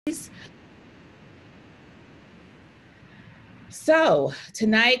So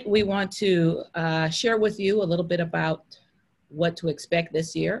tonight we want to share with you a little bit about what to expect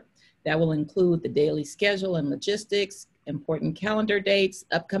this year. That will include the daily schedule and logistics, important calendar dates,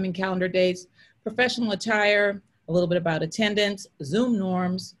 upcoming calendar dates, professional attire, a little bit about attendance, Zoom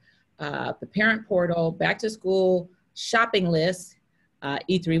norms, the parent portal, back to school, shopping lists,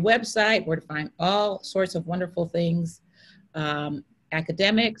 E3 website, where to find all sorts of wonderful things,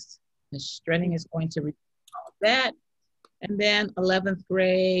 academics. Ms. Strenning is going to review all of that. And then 11th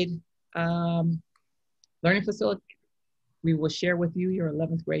grade learning facility. We will share with you your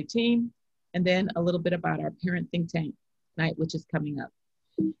 11th grade team, and then a little bit about our parent think tank night, which is coming up.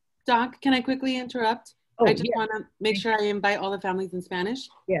 Doc, can I quickly interrupt? Oh, I just want to make sure I invite all the families in Spanish.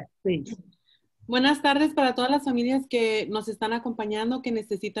 Yes, please. Buenas tardes para todas las familias que nos están acompañando, que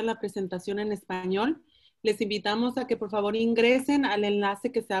necesitan la presentación en español. Les invitamos a que por favor ingresen al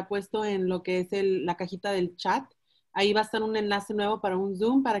enlace que se ha puesto en lo que es la cajita del chat. Ahí va a estar un enlace nuevo para un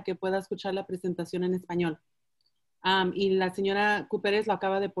Zoom para que pueda escuchar la presentación en español. Y la señora Cúperes lo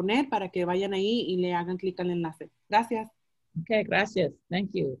acaba de poner para que vayan ahí y le hagan clic al enlace. Gracias. Okay, gracias.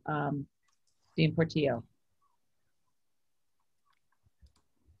 Thank you, Dean Portillo.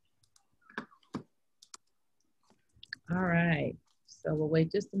 All right, so we'll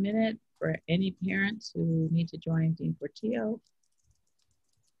wait just a minute for any parents who need to join Dean Portillo.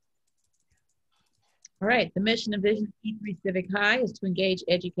 All right, the mission and vision of E3 Civic High is to engage,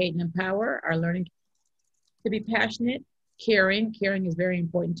 educate, and empower our learning to be passionate, caring. Caring is very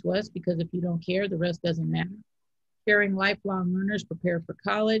important to us because if you don't care, the rest doesn't matter. Caring lifelong learners prepare for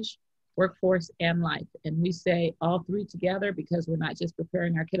college, workforce, and life. And we say all three together because we're not just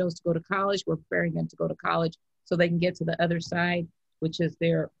preparing our kiddos to go to college, we're preparing them to go to college so they can get to the other side, which is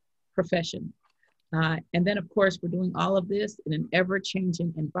their profession. And then, of course, we're doing all of this in an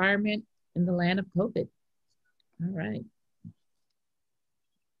ever-changing environment in the land of COVID. All right.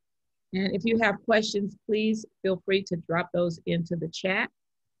 And if you have questions, please feel free to drop those into the chat.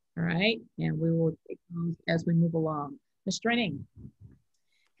 All right. And we will take those as we move along. Ms. Strenning.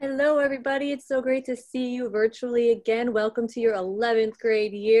 Hello, everybody. It's so great to see you virtually again. Welcome to your 11th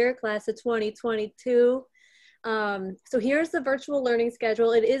grade year, class of 2022. So here's the virtual learning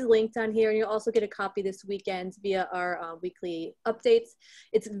schedule. It is linked on here, and you'll also get a copy this weekend via our weekly updates.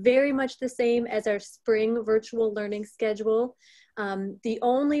 It's very much the same as our spring virtual learning schedule. The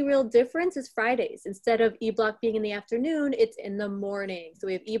only real difference is Fridays. Instead of E-Block being in the afternoon, it's in the morning. So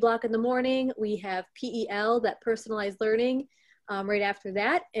we have E-Block in the morning, we have PEL, that personalized learning, right after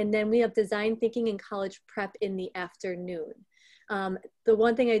that, and then we have design thinking and college prep in the afternoon. The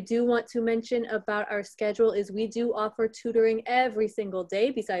one thing I do want to mention about our schedule is we do offer tutoring every single day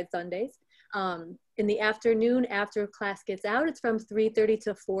besides Sundays. In the afternoon after class gets out, it's from 3:30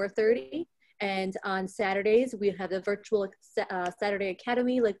 to 4:30. And on Saturdays, we have the virtual Saturday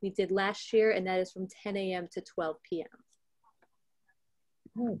Academy like we did last year, and that is from 10 a.m. to 12 p.m.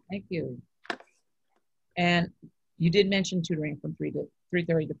 Oh, thank you. And you did mention tutoring from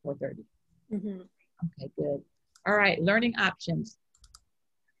 3:30 to 4:30. Mm-hmm. Okay, good. All right, learning options.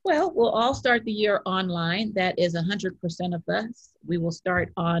 Well, we'll all start the year online. That is 100% of us. We will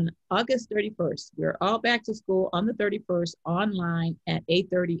start on August 31st. We're all back to school on the 31st online at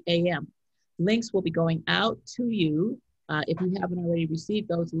 8:30 a.m. Links will be going out to you. If you haven't already received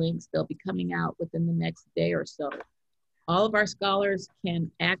those links, they'll be coming out within the next day or so. All of our scholars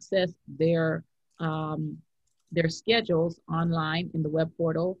can access their schedules online in the web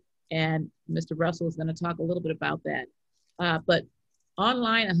portal, and Mr. Russell is going to talk a little bit about that. But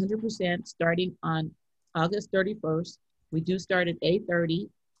online 100% starting on August 31st. We do start at 8:30,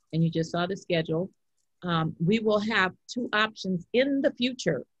 and you just saw the schedule. We will have two options in the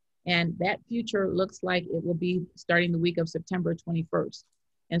future, and that future looks like it will be starting the week of September 21st.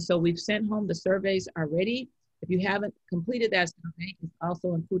 And so we've sent home the surveys already. If you haven't completed that survey, it's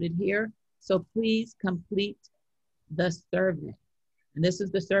also included here. So please complete the survey. And this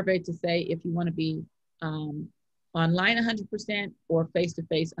is the survey to say if you want to be online 100% or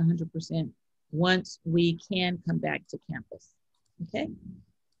face-to-face 100% once we can come back to campus, okay?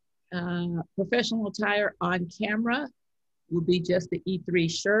 Professional attire on camera will be just the E3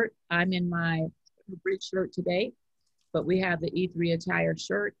 shirt. I'm in my bridge shirt today, but we have the E3 attire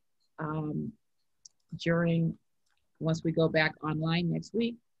shirt once we go back online next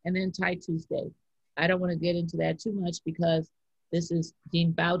week, and then Tie Tuesday. I don't want to get into that too much because this is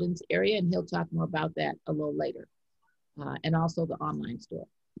Dean Bowden's area, and he'll talk more about that a little later, and also the online store.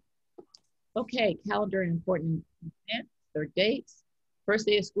 Okay, calendar and important events or dates. First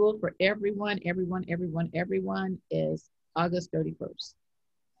day of school for everyone is August 31st.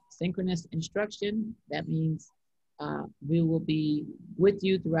 synchronous instruction. That means we will be with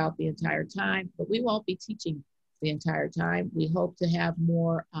you throughout the entire time, but we won't be teaching the entire time. We hope to have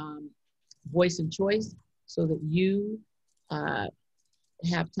more voice and choice so that you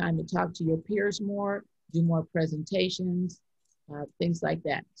have time to talk to your peers more, do more presentations, things like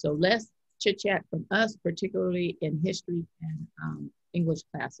that. So less chit chat from us, particularly in history and English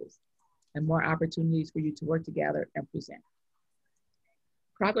classes, and more opportunities for you to work together and present.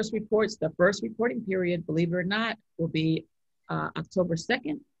 Progress reports, the first reporting period, believe it or not, will be October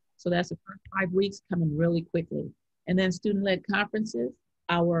 2nd. So that's the first 5 weeks coming really quickly. And then student-led conferences,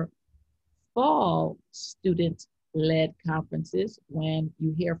 our fall student-led conferences, when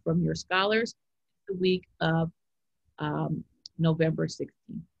you hear from your scholars, the week of November 16th.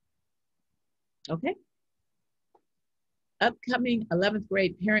 Okay. Upcoming 11th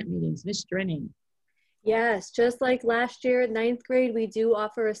grade parent meetings, Ms. Strenning. Yes, just like last year, 9th grade, we do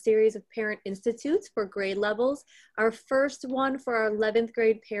offer a series of parent institutes for grade levels. Our first one for our 11th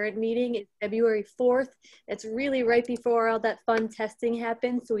grade parent meeting is February 4th. It's really right before all that fun testing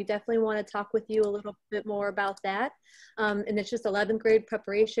happens, so we definitely want to talk with you a little bit more about that. And it's just 11th grade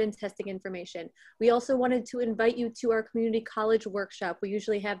preparation, testing information. We also wanted to invite you to our community college workshop. We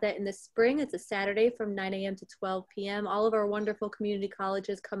usually have that in the spring. It's a Saturday from 9 a.m. to 12 p.m. All of our wonderful community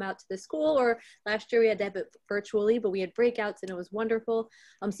colleges come out to the school, or last year we had to have it virtually, but we had breakouts and it was wonderful.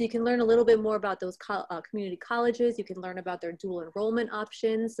 So you can learn a little bit more about those community colleges. You can learn about their dual enrollment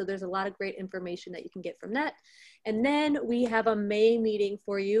options. So there's a lot of great information that you can get from that. And then we have a May meeting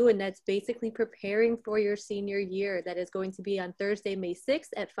for you, and that's basically preparing for your senior year. That is going to be on Thursday, May 6th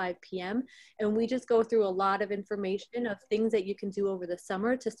at 5 p.m. And we just go through a lot of information of things that you can do over the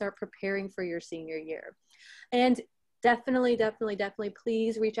summer to start preparing for your senior year. And definitely,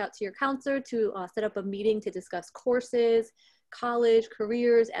 please reach out to your counselor to set up a meeting to discuss courses, college,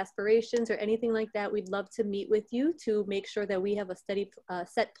 careers, aspirations, or anything like that. We'd love to meet with you to make sure that we have a steady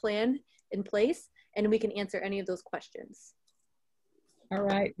set plan in place and we can answer any of those questions. All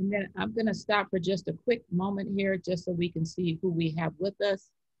right, and then I'm gonna stop for just a quick moment here just so we can see who we have with us.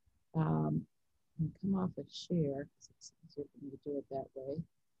 And come off a share, it's easier for me to do it that way,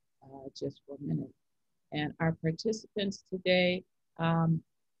 just for a minute. And our participants today,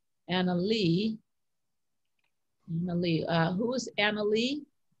 Anna Lee. Who is Anna Lee?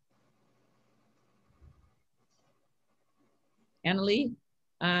 Anna Lee,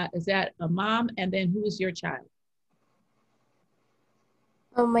 is that a mom? And then who is your child?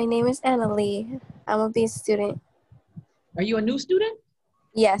 My name is Anna Lee. I'm a B student. Are you a new student?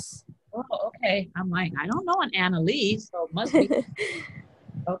 Yes. Oh, okay. I'm like, I don't know an Anna Lee, so it must be.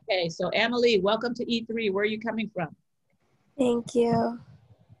 Okay, so Anna Lee, welcome to E3. Where are you coming from? Thank you.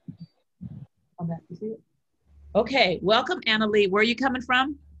 Come back to see it. Okay, welcome Anna Lee. Where are you coming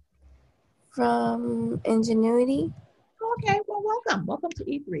from? From Ingenuity. Okay, well, welcome. Welcome to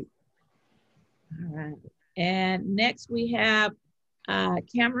E3. All right. And next we have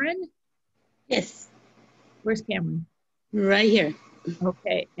Cameron. Yes. Where's Cameron? Right here.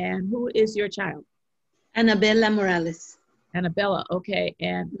 Okay, and who is your child? Annabella Morales. Annabella, okay,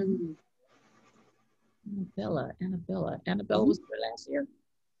 and Mm-hmm. Annabella was here last year?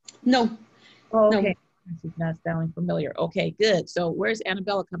 No. Oh, okay. No. She's not sounding familiar. Okay, good. So where's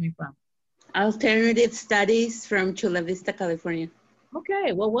Annabella coming from? Alternative Studies from Chula Vista, California.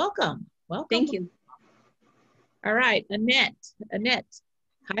 Okay, well, welcome. Welcome. Thank you. All right, Annette. Annette.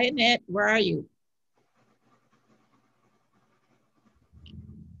 Hi, Annette. Where are you?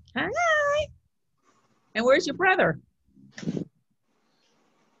 Hi. And where's your brother?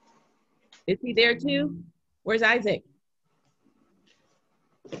 Is he there too? Where's Isaac?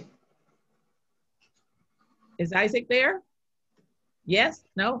 Is Isaac there? Yes?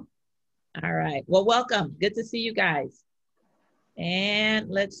 No? All right. Well, welcome. Good to see you guys. And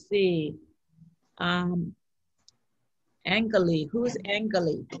let's see. Angeli. Who's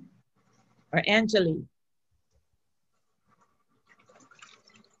Angeli? Or Angeli?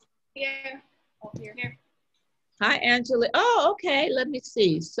 Here. Oh, here. Hi, Angeli. Oh, okay. Let me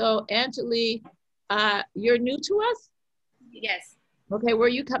see. So, Angeli, you're new to us? Yes. Okay, where are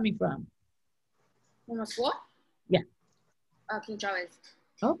you coming from? From school? Yeah. King Charles.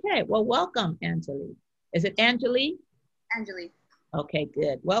 Okay, well, welcome, Angeli. Is it Angeli? Angeli. Okay,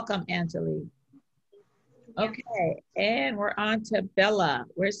 good. Welcome, Angeli. Okay, and we're on to Bella.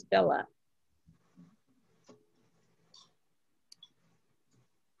 Where's Bella?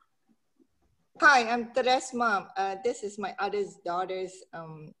 Hi, I'm Teresa's mom. This is my other daughter's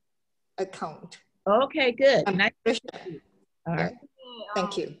account. Okay, good. Nice to meet you. All right.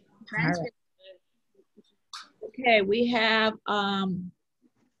 Thank you. All right. Okay, we have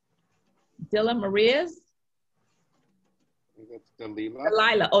Dilla Maria's? That's Delilah.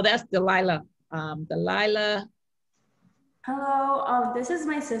 Delilah. Oh, that's Delilah. Delilah. Hello, this is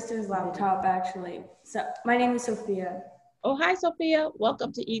my sister's laptop actually. So my name is Sophia. Oh, hi, Sophia.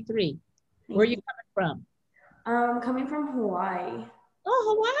 Welcome to E3. Where are you coming from? Coming from Hawaii.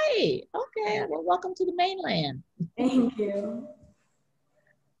 Oh, Hawaii. Okay. Well, welcome to the mainland. Thank you.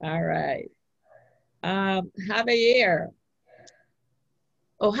 All right. Javier.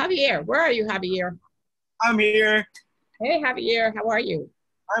 Oh, Javier. Where are you, Javier? I'm here. Hey, Javier. How are you?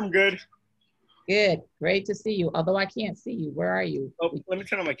 I'm good. Good. Great to see you. Although I can't see you. Where are you? Oh, let me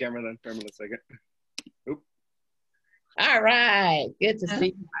turn on my camera then. For a second. Oop. All right. Good to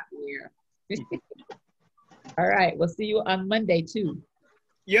see you, Javier. All right. We'll see you on Monday, too.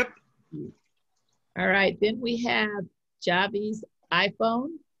 Yep. All right. Then we have Javi's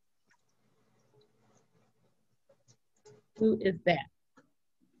iPhone. Who is that?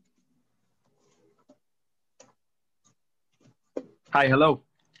 Hi, hello.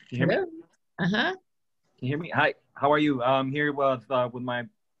 Can you hear Hello? me? Uh-huh. Can you hear me? Hi, how are you? I'm here with my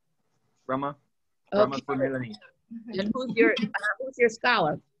grandma, grandma Okay. for Melanie. And who's your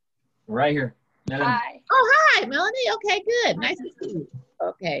scholar? Right here, Melanie. Hi. Oh, hi, Melanie. Okay, good. Nice to see you.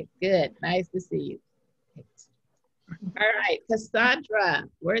 Okay, good. Nice to see you. All right, Cassandra.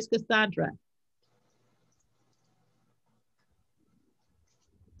 Where's Cassandra?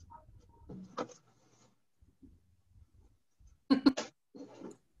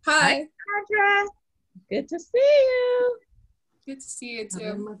 Hi. Cassandra. Good to see you. Good to see you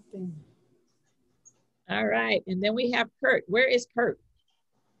too. All right, and then we have Kurt. Where is Kurt?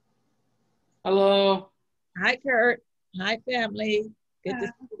 Hello. Hi, Kurt. Hi, family. Good to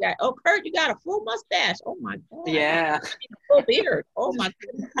see you guys. Oh, Kurt, you got a full mustache. Oh, my God. Yeah. Full beard. Oh, my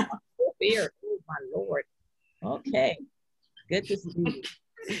goodness. Full beard. Oh, my Lord. Okay. Good to see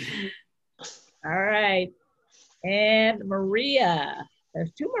you. All right. And Maria.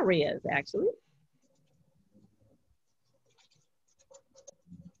 There's two Marias, actually.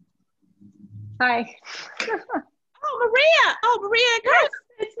 Hi. Oh, Maria. Oh, Maria and Carlos.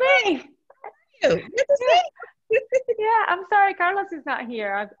 It's me. How are you? Good to see you. Yeah, I'm sorry, Carlos is not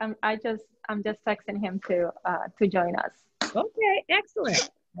here. I'm just texting him to join us. Okay, excellent.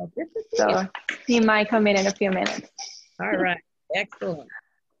 Well, good to see you. So he might come in a few minutes. All right, excellent.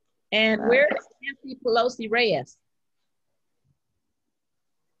 And where is Nancy Pelosi Reyes?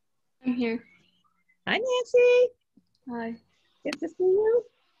 I'm here. Hi, Nancy. Hi. Good to see you.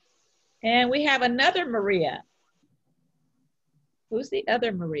 And we have another Maria. Who's the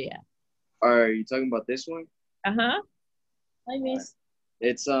other Maria? Are you talking about this one? Uh-huh. Hi, Miss.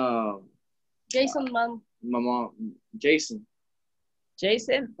 It's Jason, Mom. my mom, Jason.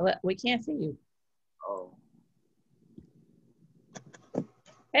 Jason, we can't see you. Oh.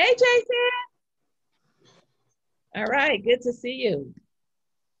 Hey, Jason. All right, good to see you.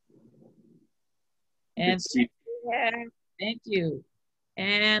 And yeah, thank you.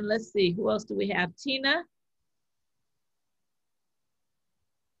 And let's see, who else do we have? Tina.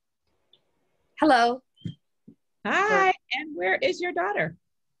 Hello. Hi, and where is your daughter?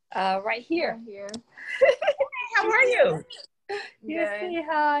 Right here. How are you? You say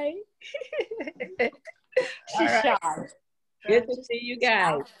hi. She's right. shy. Good to see you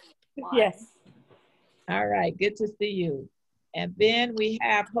guys. Yes. All right, good to see you. And then we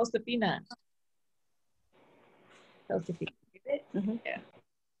have Josefina. Josefina. Mm-hmm. Yeah.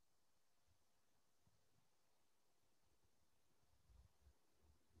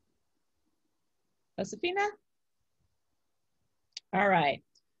 Josefina? All right.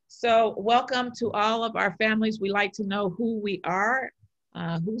 So welcome to all of our families. We like to know who we are,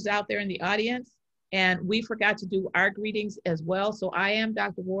 who's out there in the audience. And we forgot to do our greetings as well. So I am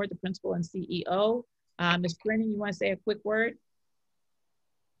Dr. Ward, the principal and CEO. Ms. Brennan, you want to say a quick word?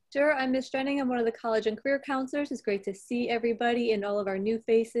 Sure, I'm Ms. Strenning. I'm one of the college and career counselors. It's great to see everybody and all of our new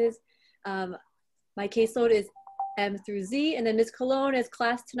faces. My caseload is M through Z, and then Ms. Colon is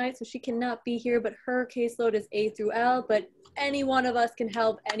class tonight, so she cannot be here, but her caseload is A through L, but any one of us can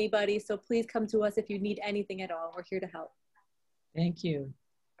help anybody, so please come to us if you need anything at all. We're here to help. Thank you.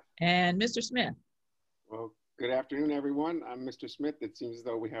 And Mr. Smith. Well, good afternoon, everyone. I'm Mr. Smith. It seems as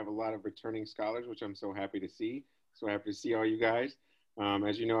though we have a lot of returning scholars, which I'm so happy to see. So happy to see all you guys.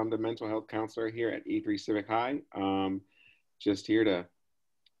 As you know, I'm the mental health counselor here at E3 Civic High. Just here to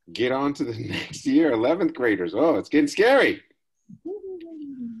get on to the next year, 11th graders. Oh, it's getting scary.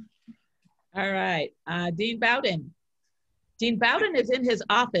 All right, Dean Bowden. Dean Bowden is in his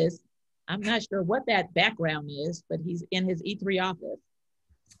office. I'm not sure what that background is, but he's in his E3 office.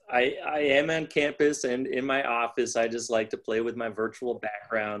 I am on campus, and in my office, I just like to play with my virtual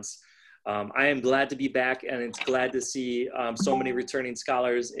backgrounds. I am glad to be back, and it's glad to see so many returning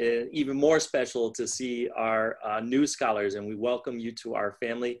scholars. Even more special to see our new scholars, and we welcome you to our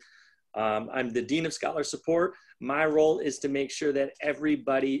family. I'm the Dean of Scholar Support. My role is to make sure that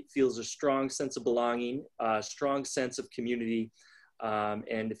everybody feels a strong sense of belonging, a strong sense of community,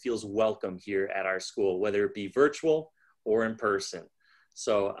 and feels welcome here at our school, whether it be virtual or in person.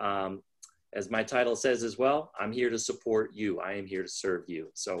 So as my title says as well, I'm here to support you. I am here to serve you.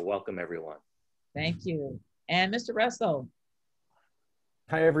 So welcome, everyone. Thank you. And Mr. Russell.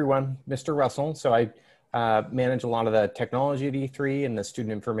 Hi, everyone. Mr. Russell. So I manage a lot of the technology at E3 and the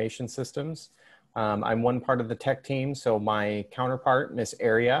student information systems. I'm one part of the tech team, so my counterpart, Miss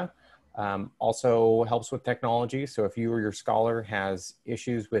Aria, also helps with technology. So if you or your scholar has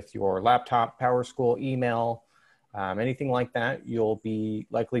issues with your laptop, PowerSchool, email, anything like that, you'll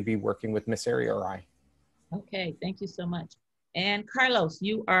likely be working with Miss Aria or I. Okay, thank you so much. And Carlos,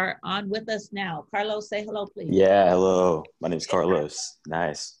 you are on with us now. Carlos, say hello, please. Yeah, hello. My name is Carlos.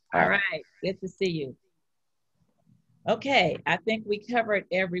 Nice. All right, good to see you. Okay, I think we covered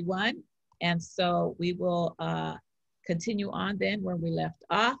everyone. And so we will continue on then where we left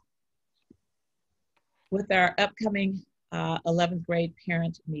off with our upcoming 11th grade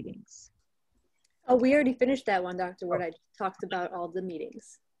parent meetings. Oh, we already finished that one, Dr. Ward. I talked about all the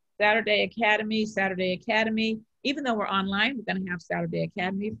meetings. Saturday Academy. Even though we're online, we're going to have Saturday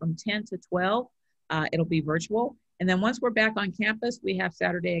Academy from 10 to 12. It'll be virtual. And then once we're back on campus, we have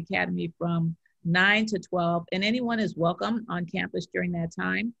Saturday Academy from 9 to 12. And anyone is welcome on campus during that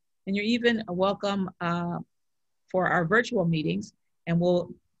time. And you're even welcome for our virtual meetings. And we'll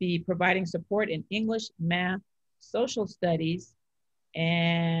be providing support in English, math, social studies,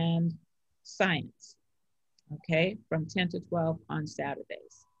 and science, okay, from 10 to 12 on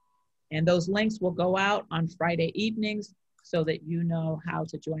Saturdays. And those links will go out on Friday evenings so that you know how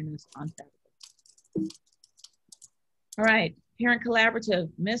to join us on Saturday. All right, Parent Collaborative,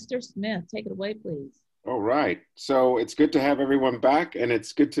 Mr. Smith, take it away, please. All right, so it's good to have everyone back, and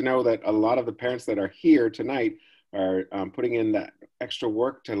it's good to know that a lot of the parents that are here tonight are putting in that extra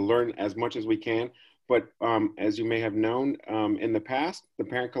work to learn as much as we can. But as you may have known in the past, the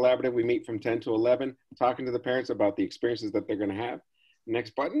Parent Collaborative, we meet from 10 to 11, talking to the parents about the experiences that they're gonna have.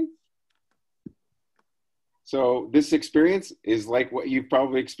 Next button. So this experience is like what you've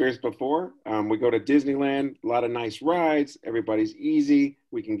probably experienced before. We go to Disneyland, a lot of nice rides, everybody's easy.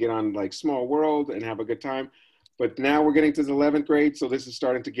 We can get on like Small World and have a good time. But now we're getting to the 11th grade, so this is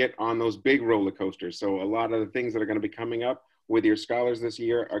starting to get on those big roller coasters. So a lot of the things that are gonna be coming up with your scholars this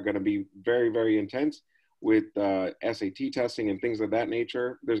year are gonna be very, very intense with SAT testing and things of that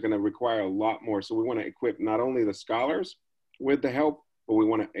nature. There's gonna require a lot more. So we wanna equip not only the scholars with the help, but we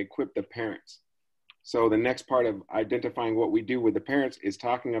wanna equip the parents. So the next part of identifying what we do with the parents is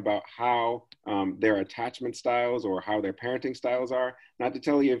talking about how their attachment styles or how their parenting styles are. Not to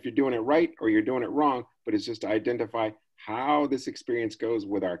tell you if you're doing it right or you're doing it wrong, but it's just to identify how this experience goes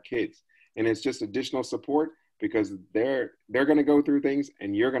with our kids. And it's just additional support because they're gonna go through things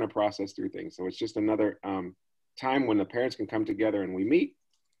and you're gonna process through things. So it's just another time when the parents can come together and we meet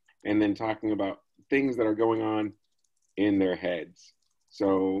and then talking about things that are going on in their heads.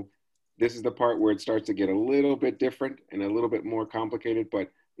 So this is the part where it starts to get a little bit different and a little bit more complicated, but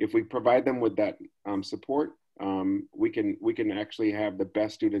if we provide them with that support, we can actually have the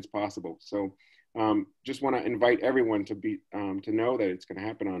best students possible. So just want to invite everyone to know that it's going to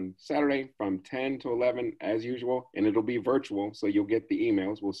happen on Saturday from 10 to 11 as usual, and it'll be virtual, so you'll get the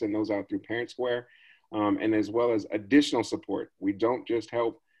emails. We'll send those out through Parent Square, and as well as additional support. We don't just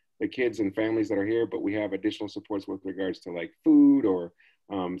help the kids and families that are here, but we have additional supports with regards to like food or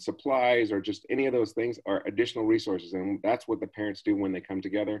supplies or just any of those things are additional resources. And that's what the parents do when they come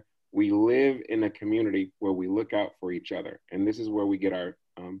together. We live in a community where we look out for each other. And this is where we get our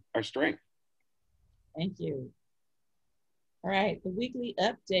strength. Thank you. All right, the weekly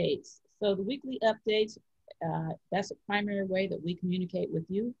updates. So the weekly updates, that's a primary way that we communicate with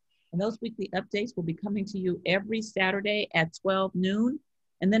you. And those weekly updates will be coming to you every Saturday at 12 noon.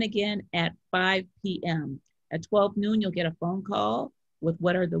 And then again at 5 p.m. At 12 noon, you'll get a phone call with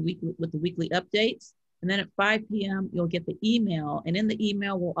the weekly updates. And then at 5 p.m., you'll get the email. And in the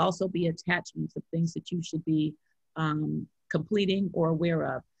email will also be attachments of things that you should be completing or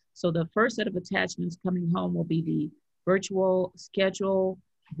aware of. So the first set of attachments coming home will be the virtual schedule,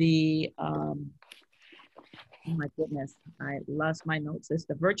 oh my goodness, I lost my notes. It's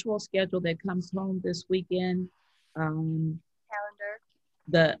the virtual schedule that comes home this weekend. Calendar.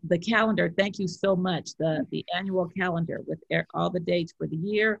 The calendar, thank you so much. The annual calendar with all the dates for the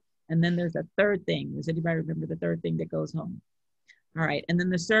year. And then there's a third thing. Does anybody remember the third thing that goes home? All right, and then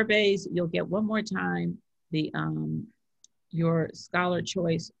the surveys, you'll get one more time the your scholar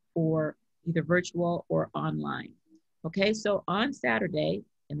choice for either virtual or online. Okay, so on Saturday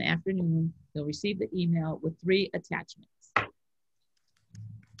in the afternoon, you'll receive the email with 3 attachments.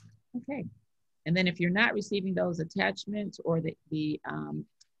 Okay, and then if you're not receiving those attachments or the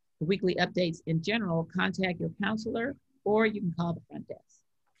weekly updates in general, contact your counselor or you can call the front desk.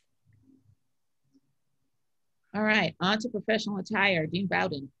 All right, on to professional attire, Dean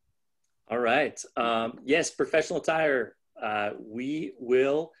Bowden. All right, yes, professional attire. We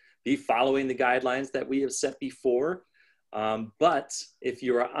will be following the guidelines that we have set before, but if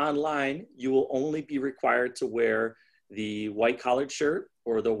you are online, you will only be required to wear the white collared shirt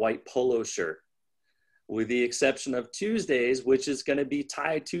or the white polo shirt, with the exception of Tuesdays, which is going to be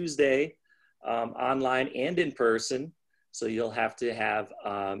Tie Tuesday, online and in person. So you'll have to have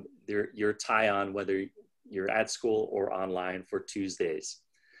your tie on whether you're at school or online for Tuesdays.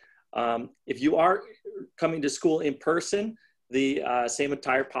 If you are coming to school in person, the same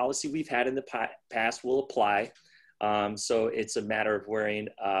attire policy we've had in the past will apply. So it's a matter of wearing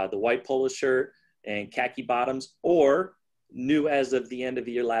the white polo shirt and khaki bottoms, or new as of the end of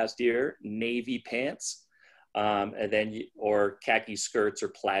the year last year, navy pants, and then or khaki skirts or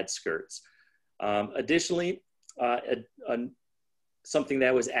plaid skirts. Additionally, something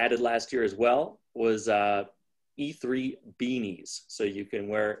that was added last year as well was E3 beanies. So you can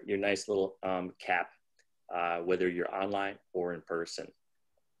wear your nice little cap, whether you're online or in person.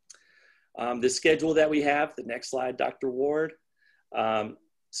 The schedule that we have, the next slide, Dr. Ward.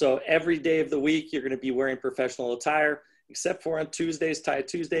 So every day of the week, you're going to be wearing professional attire, except for on Tuesdays, Tie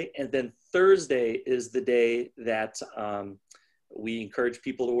Tuesday. And then Thursday is the day that we encourage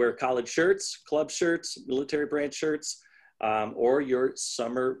people to wear college shirts, club shirts, military branch shirts, or your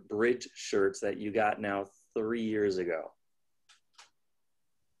summer bridge shirts that you got now 3 years ago.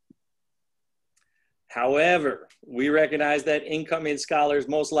 However, we recognize that incoming scholars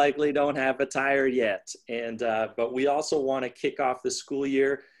most likely don't have attire yet. But we also want to kick off the school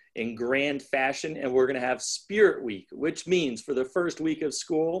year in grand fashion, and we're going to have Spirit Week, which means for the first week of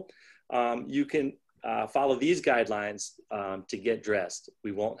school, you can follow these guidelines to get dressed.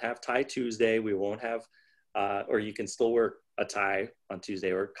 We won't have Tie Tuesday. We won't have, or you can still wear a tie on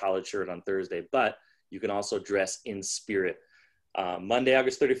Tuesday or a collared shirt on Thursday, but you can also dress in spirit. Monday,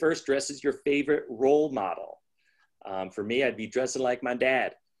 August 31st, dress as your favorite role model. For me, I'd be dressing like my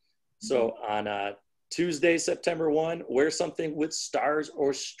dad. So on Tuesday, September 1, wear something with stars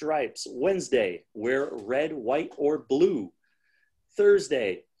or stripes. Wednesday, wear red, white, or blue.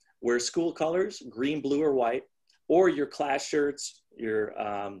 Thursday, wear school colors, green, blue, or white, or your class shirts, your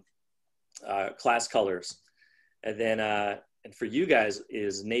class colors. And then, and for you guys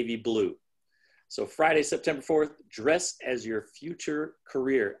is navy blue. So Friday, September 4th, dress as your future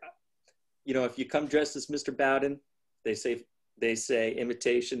career. You know, if you come dressed as Mr. Bowden, they say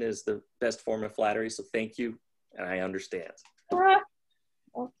imitation is the best form of flattery. So thank you, and I understand.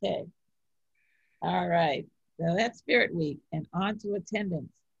 Okay. All right. So that's Spirit Week, and on to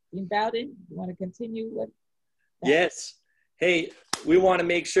attendance. Dean Bowden, you want to continue with that? Yes. Hey, we want to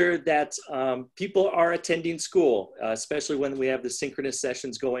make sure that people are attending school, especially when we have the synchronous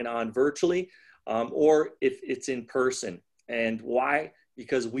sessions going on virtually. Or if it's in person. And why?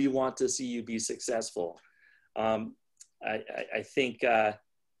 Because we want to see you be successful. I think it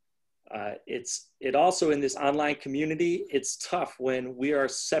also in this online community, it's tough when we are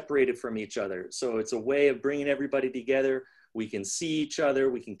separated from each other. So it's a way of bringing everybody together. We can see each other,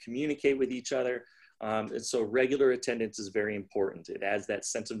 we can communicate with each other. And so regular attendance is very important. It adds that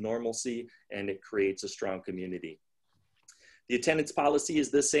sense of normalcy and it creates a strong community. The attendance policy is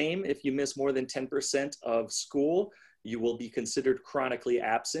the same. If you miss more than 10% of school, you will be considered chronically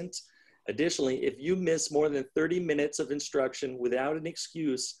absent. Additionally, if you miss more than 30 minutes of instruction without an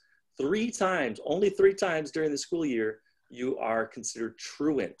excuse, only three times during the school year, you are considered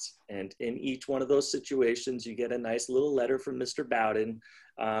truant. And in each one of those situations, you get a nice little letter from Mr. Bowden.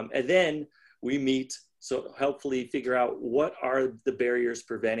 And then we meet, so hopefully figure out what are the barriers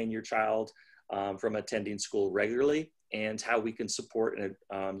preventing your child from attending school regularly, and how we can support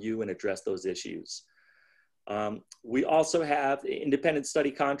you and address those issues. We also have the independent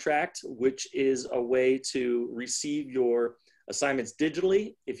study contract, which is a way to receive your assignments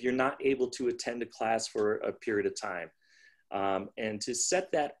digitally if you're not able to attend a class for a period of time. And to set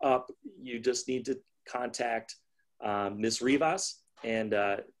that up, you just need to contact Ms. Rivas, and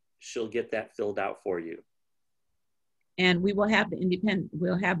she'll get that filled out for you. And we will have the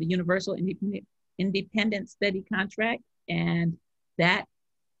universal independent study contract, and that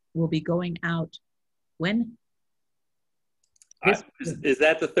will be going out when? Is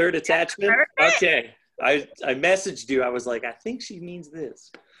that the third attachment? Okay. I messaged you. I was like, I think she means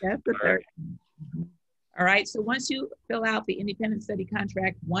this. That's the third. All right. So once you fill out the independent study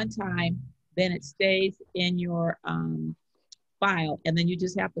contract one time, then it stays in your file. And then you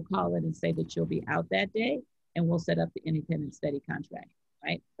just have to call in and say that you'll be out that day, and we'll set up the independent study contract,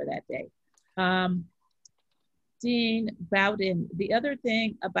 right, for that day. Dean Bowden, the other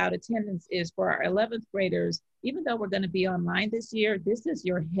thing about attendance is for our 11th graders, even though we're going to be online this year, this is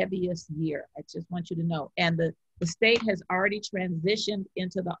your heaviest year. I just want you to know. And the state has already transitioned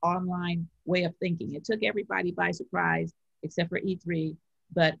into the online way of thinking. It took everybody by surprise, except for E3,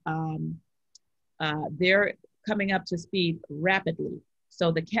 but they're coming up to speed rapidly.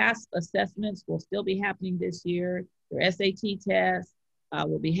 So the CAS assessments will still be happening this year. Your SAT tests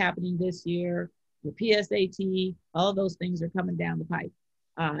will be happening this year. Your PSAT, all those things are coming down the pipe.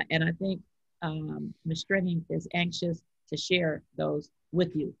 And I think Ms. Strenning is anxious to share those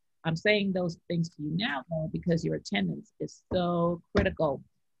with you. I'm saying those things to you now, though, because your attendance is so critical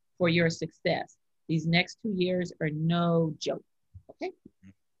for your success. These next 2 years are no joke, okay?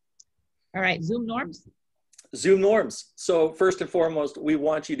 All right, Zoom norms. Zoom norms. So first and foremost, we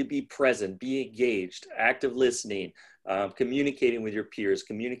want you to be present, be engaged, active listening, communicating with your peers,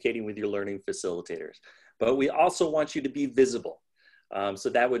 communicating with your learning facilitators. But we also want you to be visible. So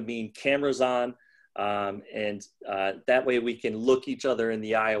that would mean cameras on, and that way we can look each other in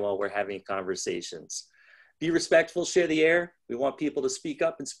the eye while we're having conversations. Be respectful, share the air. We want people to speak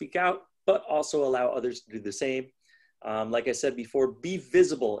up and speak out, but also allow others to do the same. Like I said before, be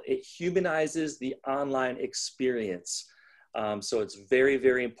visible. It humanizes the online experience. So it's very,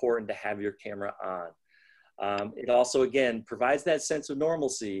 very important to have your camera on. It also, again, provides that sense of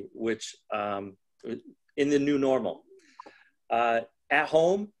normalcy, which in the new normal. At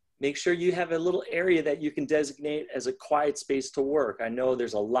home, make sure you have a little area that you can designate as a quiet space to work. I know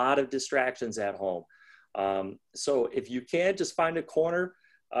there's a lot of distractions at home. So if you can, just find a corner,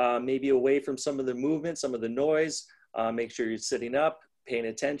 maybe away from some of the movement, some of the noise. Make sure you're sitting up, paying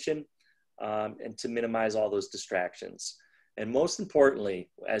attention, and to minimize all those distractions. And most importantly,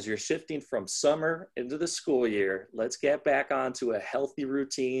 as you're shifting from summer into the school year, let's get back onto a healthy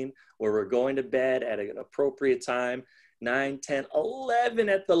routine where we're going to bed at an appropriate time, 9, 10, 11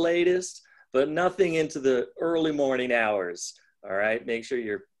 at the latest, but nothing into the early morning hours. All right, make sure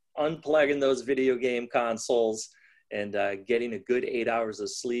you're unplugging those video game consoles and getting a good 8 hours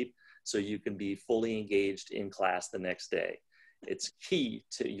of sleep, so you can be fully engaged in class the next day. It's key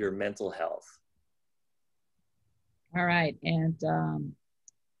to your mental health. All right, and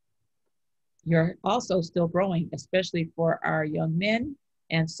you're also still growing, especially for our young men.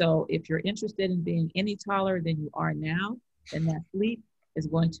 And so if you're interested in being any taller than you are now, then that sleep is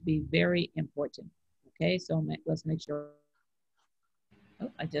going to be very important. Okay, so let's make sure.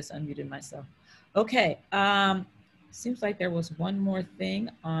 Oh, I just unmuted myself. Okay. Seems like there was one more thing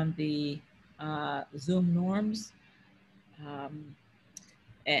on the Zoom norms.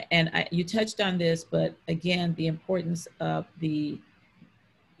 You touched on this, but again, the importance of the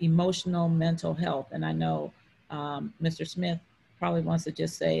emotional mental health. And I know Mr. Smith probably wants to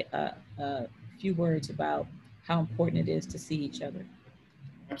just say a few words about how important it is to see each other.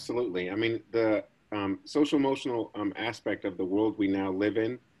 Absolutely. I mean, the social emotional aspect of the world we now live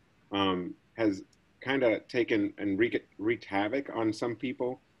in has kind of taken and wreaked havoc on some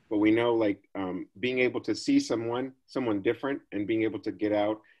people, but we know, like, being able to see someone different and being able to get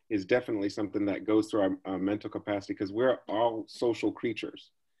out is definitely something that goes through our mental capacity, because we're all social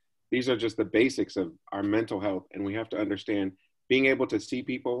creatures. These are just the basics of our mental health, and we have to understand being able to see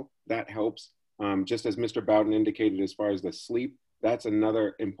people, that helps. Just as Mr. Bowden indicated, as far as the sleep, that's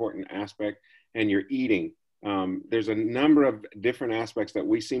another important aspect, and your eating. There's a number of different aspects that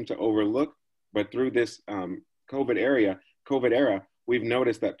we seem to overlook, but through this COVID era, we've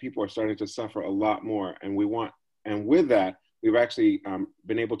noticed that people are starting to suffer a lot more. And with that, we've actually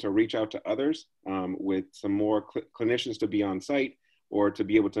been able to reach out to others with some more clinicians to be on site or to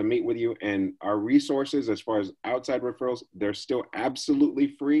be able to meet with you. And our resources, as far as outside referrals, they're still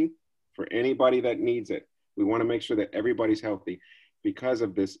absolutely free for anybody that needs it. We want to make sure that everybody's healthy because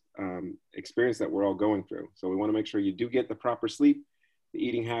of this experience that we're all going through. So we want to make sure you do get the proper sleep, the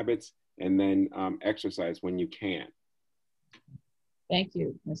eating habits, and then exercise when you can. Thank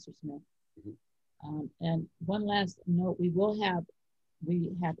you, Mr. Smith. Mm-hmm. And one last note, we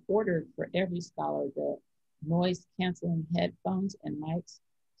have ordered for every scholar the noise canceling headphones and mics.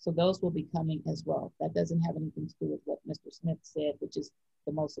 So those will be coming as well. That doesn't have anything to do with what Mr. Smith said, which is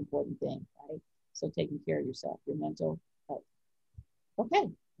the most important thing, right? So taking care of yourself, your mental health. Okay,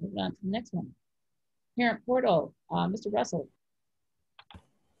 moving on to the next one. Parent portal, Mr. Russell.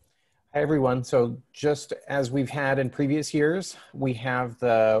 Hi, everyone. So just as we've had in previous years, we have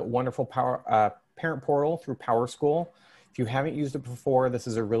the wonderful parent portal through PowerSchool. If you haven't used it before, this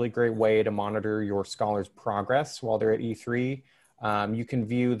is a really great way to monitor your scholars' progress while they're at E3. You can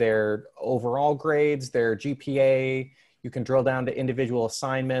view their overall grades, their GPA. You can drill down to individual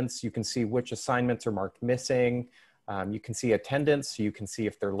assignments. You can see which assignments are marked missing. You can see attendance. So you can see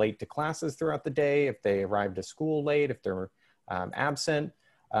if they're late to classes throughout the day, if they arrived to school late, if they're absent.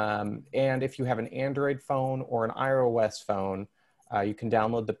 And if you have an Android phone or an iOS phone, you can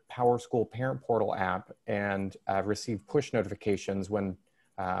download the PowerSchool Parent Portal app and receive push notifications when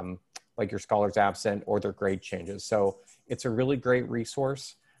like your scholar's absent or their grade changes. So it's a really great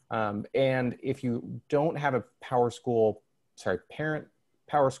resource. And if you don't have a parent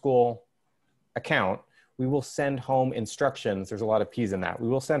PowerSchool account, we will send home instructions. There's a lot of P's in that. We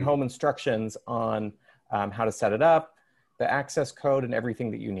will send home instructions on how to set it up, the access code, and everything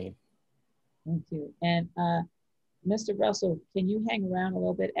that you need. Thank you. And Mr. Russell, can you hang around a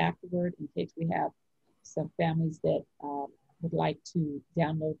little bit afterward in case we have some families that would like to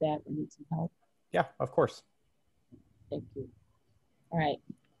download that and need some help? Yeah, of course. Thank you. All right,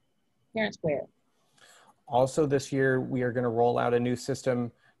 Parent Square. Also this year, we are going to roll out a new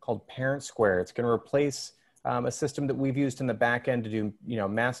system called Parent Square. It's going to replace a system that we've used in the back end to do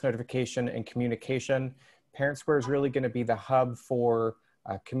mass notification and communication. Parent Square is really going to be the hub for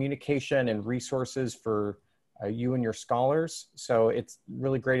communication and resources for you and your scholars. So it's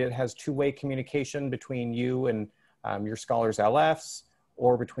really great. It has two-way communication between you and your scholars' LFs,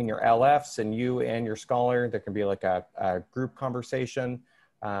 or between your LFs and you and your scholar. There can be like a group conversation.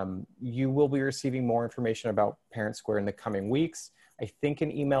 You will be receiving more information about Parent Square in the coming weeks. I think an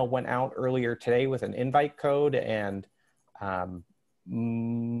email went out earlier today with an invite code, and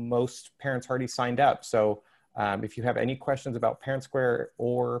most parents already signed up. So if you have any questions about Parent Square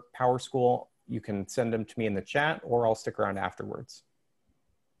or PowerSchool, you can send them to me in the chat, or I'll stick around afterwards.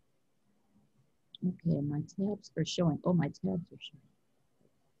 Okay, my tabs are showing. Oh, my tabs are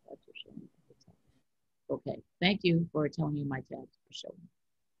showing. Okay, thank you for telling me my tabs are showing.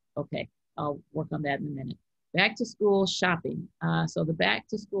 Okay, I'll work on that in a minute. Back to school shopping. So the back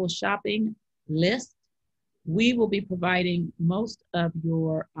to school shopping list, we will be providing most of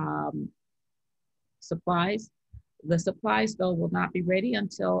your supplies. The supplies, though, will not be ready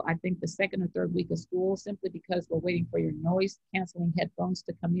until I think the second or third week of school, simply because we're waiting for your noise canceling headphones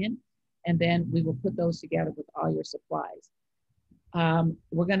to come in, and then we will put those together with all your supplies.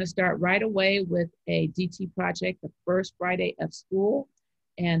 We're going to start right away with a DT project the first Friday of school,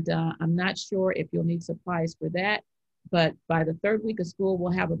 and I'm not sure if you'll need supplies for that, but by the third week of school,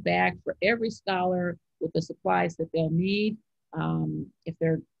 we'll have a bag for every scholar with the supplies that they'll need. If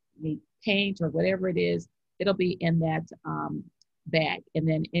they need paint or whatever it is, it'll be in that bag. And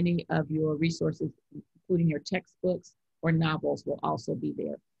then any of your resources, including your textbooks or novels, will also be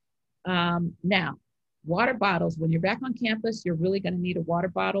there. Now, water bottles. When you're back on campus, you're really going to need a water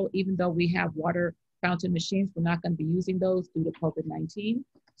bottle. Even though we have water fountain machines, we're not going to be using those due to COVID-19.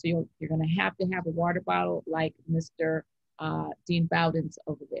 So you're going to have a water bottle like Mr. Dean Bowden's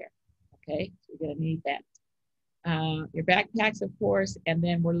over there. Okay, so you're going to need that. Your backpacks, of course, and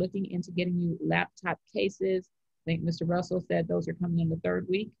then we're looking into getting you laptop cases. I think Mr. Russell said those are coming in the third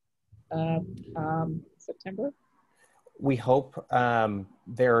week of September. We hope.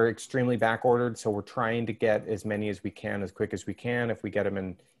 They're extremely back ordered, so we're trying to get as many as we can, as quick as we can, if we get them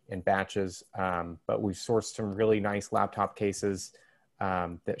in batches. But we've sourced some really nice laptop cases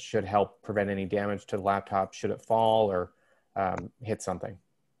that should help prevent any damage to the laptop should it fall or hit something.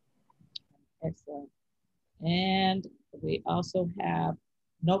 Excellent. And we also have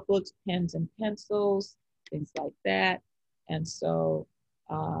notebooks, pens, and pencils, things like that. And so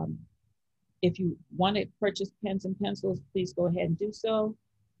if you want to purchase pens and pencils, please go ahead and do so.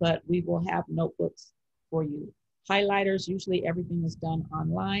 But we will have notebooks for you. Highlighters, usually everything is done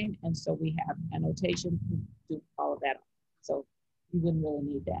online. And so we have annotation to do all of that. So you wouldn't really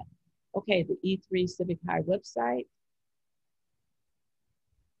need that. Okay, the E3 Civic High website.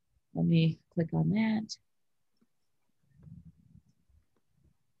 Let me click on that.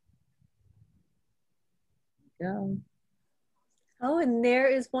 Go. Oh, and there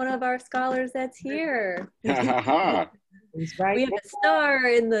is one of our scholars that's here. He's right. We have a star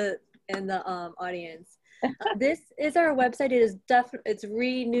in the audience. This is our website. It is it's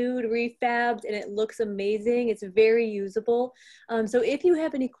renewed, refabbed, and it looks amazing. It's very usable. So if you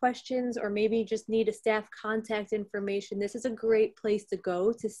have any questions or maybe just need a staff contact information, this is a great place to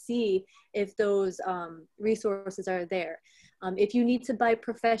go to see if those resources are there. If you need to buy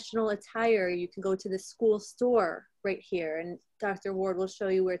professional attire, you can go to the school store right here and Dr. Ward will show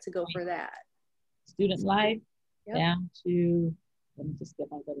you where to go for that. Student life, Yep. down to, let me just get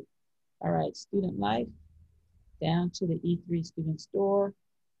my little, all right, student life, down to the E3 student store,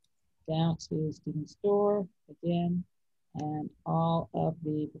 down to student store again, and all of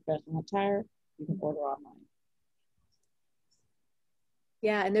the professional attire you can order online.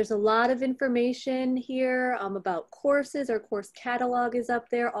 Yeah, and there's a lot of information here about courses. Our course catalog is up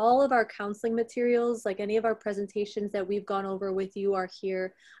there. All of our counseling materials, like any of our presentations that we've gone over with you, are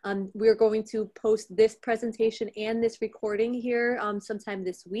here. We're going to post this presentation and this recording here sometime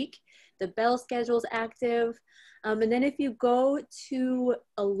this week. The bell schedule is active. And then if you go to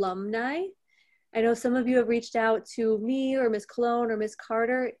alumni, I know some of you have reached out to me or Ms. Cologne or Ms.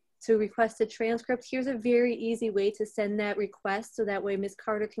 Carter to request a transcript. Here's a very easy way to send that request, so that way Ms.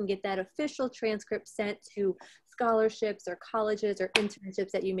 Carter can get that official transcript sent to scholarships or colleges or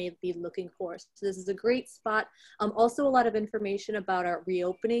internships that you may be looking for. So this is a great spot. Also a lot of information about our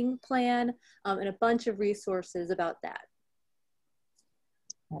reopening plan and a bunch of resources about that.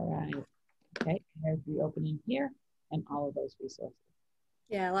 All right, okay, there's reopening here and all of those resources.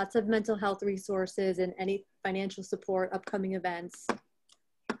 Yeah, lots of mental health resources and any financial support, upcoming events.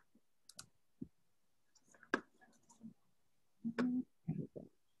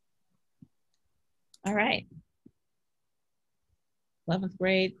 All right. 11th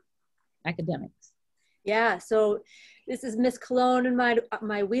grade academics. Yeah, so this is Miss Cologne in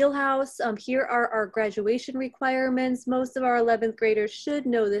my wheelhouse. Here are our graduation requirements. Most of our 11th graders should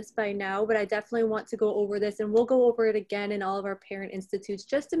know this by now, but I definitely want to go over this, and we'll go over it again in all of our parent institutes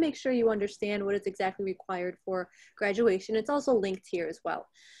just to make sure you understand what is exactly required for graduation. It's also linked here as well.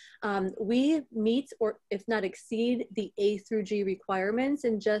 We meet, or if not exceed, the A through G requirements,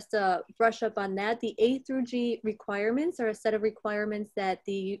 and just brush up on that. The A through G requirements are a set of requirements that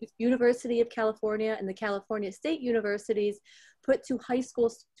the University of California and the California State Universities put to high school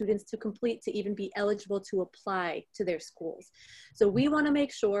students to complete to even be eligible to apply to their schools. So we want to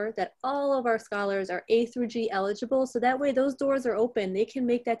make sure that all of our scholars are A through G eligible, so that way those doors are open. They can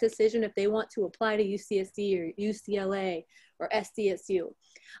make that decision if they want to apply to UCSD or UCLA or SDSU.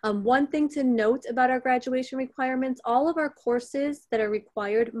 One thing to note about our graduation requirements, all of our courses that are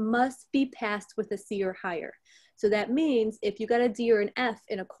required must be passed with a C or higher. So that means if you got a D or an F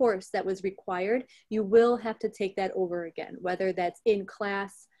in a course that was required, you will have to take that over again, whether that's in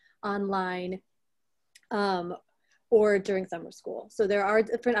class, online, or during summer school. So there are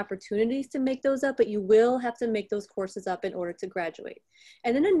different opportunities to make those up, but you will have to make those courses up in order to graduate.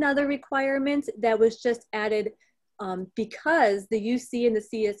 And then another requirement that was just added because the UC and the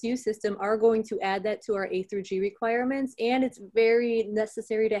CSU system are going to add that to our A through G requirements, and it's very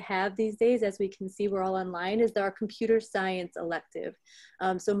necessary to have these days, as we can see we're all online, is our computer science elective.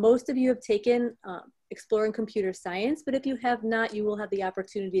 So most of you have taken Exploring Computer Science, but if you have not, you will have the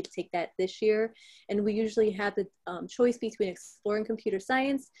opportunity to take that this year. And we usually have the choice between Exploring Computer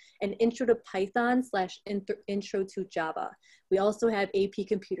Science and Intro to Python / Intro to Java. We also have AP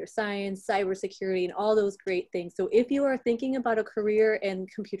Computer Science, Cybersecurity, and all those great things. So if you are thinking about a career in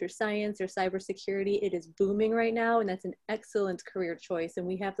computer science or cybersecurity, it is booming right now, and that's an excellent career choice, and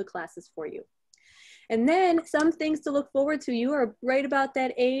we have the classes for you. And then some things to look forward to. You are right about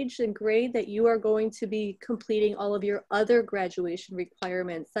that age and grade that you are going to be completing all of your other graduation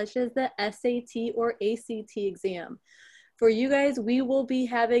requirements, such as the SAT or ACT exam. For you guys, we will be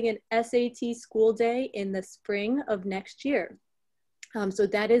having an SAT school day in the spring of next year. So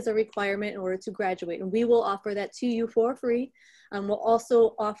that is a requirement in order to graduate, and we will offer that to you for free. We'll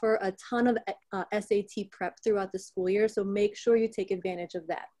also offer a ton of SAT prep throughout the school year, so make sure you take advantage of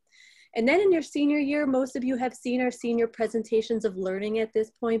that. And then in your senior year, most of you have seen our senior presentations of learning at this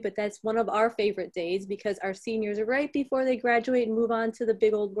point, but that's one of our favorite days because our seniors, right before they graduate and move on to the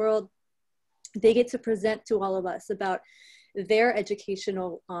big old world, they get to present to all of us about their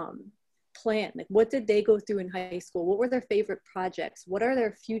educational plan. Like, what did they go through in high school? What were their favorite projects? What are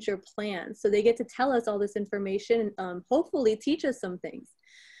their future plans? So they get to tell us all this information and hopefully teach us some things.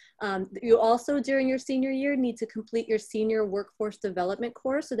 You also, during your senior year, need to complete your senior workforce development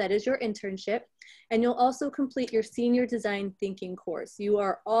course. So that is your internship. And you'll also complete your senior design thinking course. You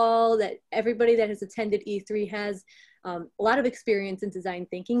are all that, everybody that has attended E3 has a lot of experience in design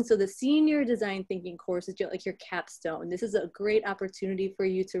thinking. So the senior design thinking course is like your capstone. This is a great opportunity for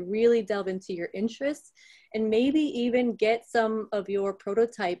you to really delve into your interests and maybe even get some of your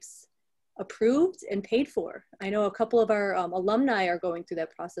prototypes approved and paid for. I know a couple of our alumni are going through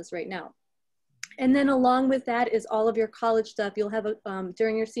that process right now. And then along with that is all of your college stuff. You'll have a,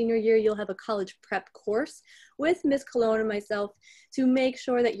 during your senior year, you'll have a college prep course with Ms. Colon and myself to make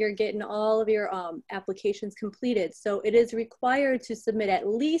sure that you're getting all of your applications completed. So it is required to submit at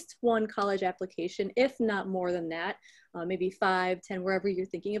least one college application, if not more than that, maybe 5, 10, wherever you're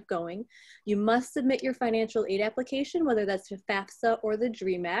thinking of going. You must submit your financial aid application, whether that's to FAFSA or the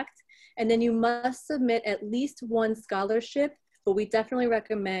DREAM Act. And then you must submit at least one scholarship, but we definitely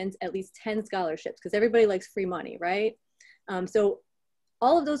recommend at least 10 scholarships because everybody likes free money, right? So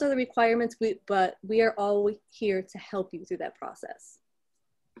all of those are the requirements, but we are all here to help you through that process.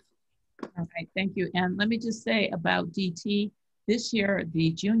 All right, thank you. And let me just say about DT, this year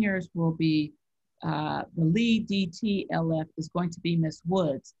the juniors will be, the lead DT LF is going to be Miss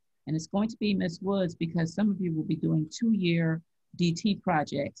Woods. And it's going to be Miss Woods because some of you will be doing 2-year DT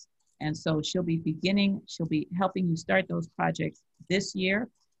projects. And so she'll be helping you start those projects this year,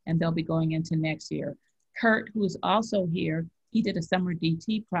 and they'll be going into next year. Kurt, who is also here, he did a summer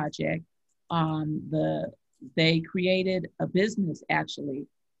DT project on they created a business actually.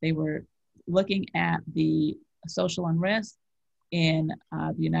 They were looking at the social unrest in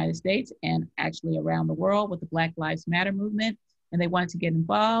the United States and actually around the world with the Black Lives Matter movement. And they wanted to get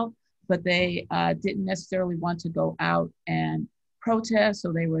involved, but they didn't necessarily want to go out and protest.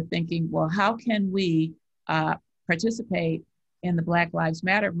 So they were thinking, well, how can we participate in the Black Lives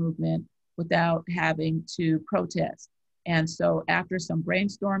Matter movement without having to protest? And so after some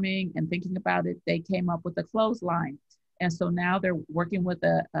brainstorming and thinking about it, they came up with a clothesline. And so now they're working with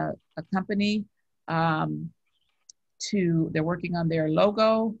a company they're working on their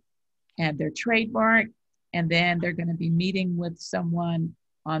logo and their trademark. And then they're going to be meeting with someone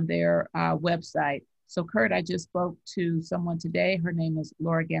on their website. So Kurt, I just spoke to someone today. Her name is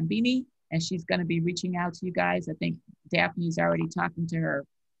Laura Gambini, and she's going to be reaching out to you guys. I think Daphne's already talking to her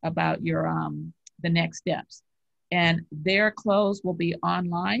about your the next steps. And their clothes will be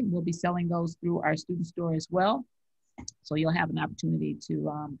online. We'll be selling those through our student store as well. So you'll have an opportunity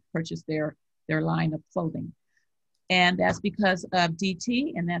to purchase their line of clothing. And that's because of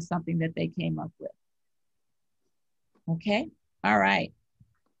DT, and that's something that they came up with. Okay, all right.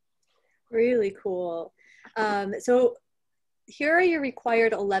 Really cool. So here are your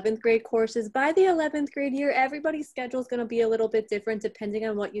required 11th grade courses. By the 11th grade year, everybody's schedule is going to be a little bit different depending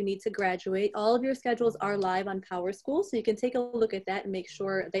on what you need to graduate. All of your schedules are live on PowerSchool, so you can take a look at that and make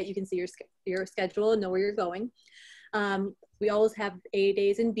sure that you can see your schedule and know where you're going. We always have A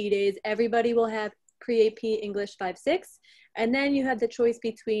days and B days. Everybody will have pre-AP English 5-6, and then you have the choice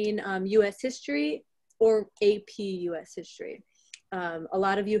between US History or AP US History. A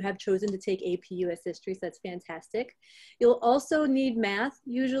lot of you have chosen to take AP US History, so that's fantastic. You'll also need math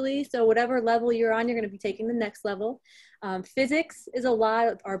usually, so whatever level you're on, you're going to be taking the next level. Physics is a lot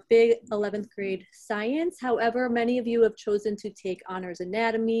of our big 11th grade science. However, many of you have chosen to take honors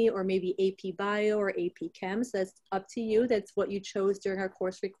anatomy or maybe AP Bio or AP Chem, so that's up to you. That's what you chose during our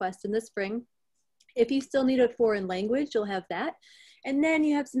course request in the spring. If you still need a foreign language, you'll have that. And then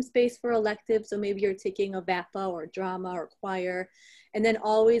you have some space for electives. So maybe you're taking a VAPA or drama or choir. And then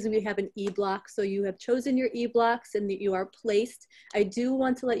always we have an E-block. So you have chosen your E-blocks and you are placed. I do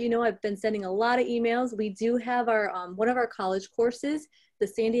want to let you know, I've been sending a lot of emails. We do have our, one of our college courses, the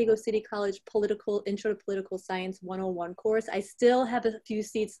San Diego City College Intro to Political Science 101 course. I still have a few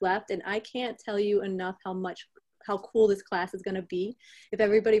seats left, and I can't tell you enough how cool this class is going to be. If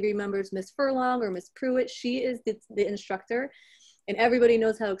everybody remembers Miss Furlong or Miss Pruitt, she is the instructor, and everybody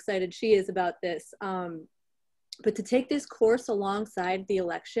knows how excited she is about this. But to take this course alongside the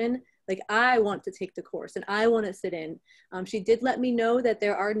election, like I want to take the course and I want to sit in. She did let me know that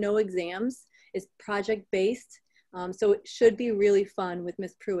there are no exams. It's project-based. So it should be really fun with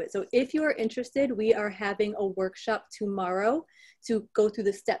Miss Pruitt. So if you are interested, we are having a workshop tomorrow to go through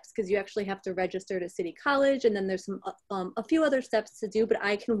the steps, because you actually have to register to City College, and then there's a few other steps to do, but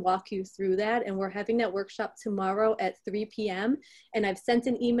I can walk you through that. And we're having that workshop tomorrow at 3 p.m. And I've sent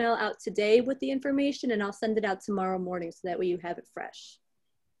an email out today with the information, and I'll send it out tomorrow morning so that way you have it fresh.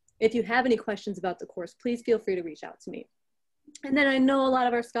 If you have any questions about the course, please feel free to reach out to me. And then I know a lot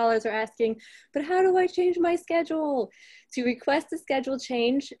of our scholars are asking, but how do I change my schedule? To request a schedule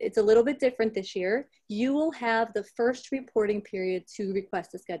change, it's a little bit different this year. You will have the first reporting period to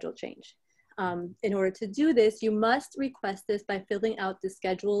request a schedule change. In order to do this, you must request this by filling out the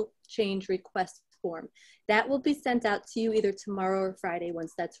schedule change request form. That will be sent out to you either tomorrow or Friday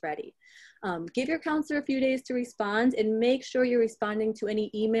once that's ready. Give your counselor a few days to respond, and make sure you're responding to any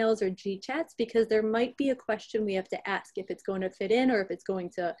emails or G-chats, because there might be a question we have to ask if it's going to fit in or if it's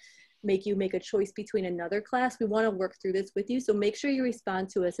going to make you make a choice between another class. We want to work through this with you. So make sure you respond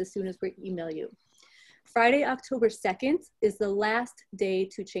to us as soon as we email you. Friday, October 2nd is the last day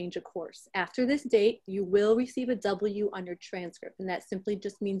to change a course. After this date, you will receive a W on your transcript, and that simply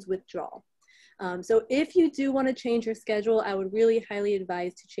just means withdrawal. So if you do want to change your schedule, I would really highly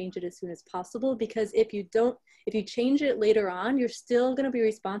advise to change it as soon as possible, because if you change it later on, you're still going to be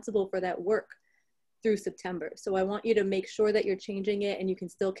responsible for that work through September. So I want you to make sure that you're changing it and you can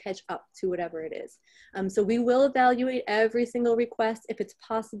still catch up to whatever it is. So we will evaluate every single request. If it's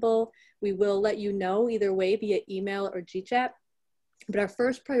possible, we will let you know either way via email or GChat. But our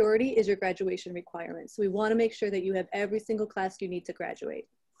first priority is your graduation requirements. So we want to make sure that you have every single class you need to graduate.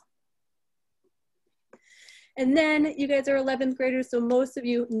 And then you guys are 11th graders, so most of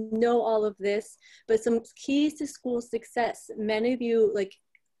you know all of this, but some keys to school success. Many of you, like,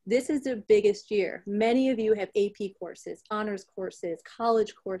 this is the biggest year. Many of you have AP courses, honors courses,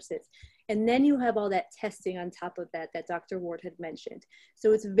 college courses, and then you have all that testing on top of that Dr. Ward had mentioned.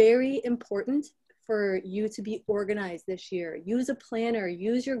 So it's very important for you to be organized this year. Use a planner,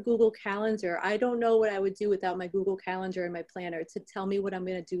 use your Google Calendar. I don't know what I would do without my Google Calendar and my planner to tell me what I'm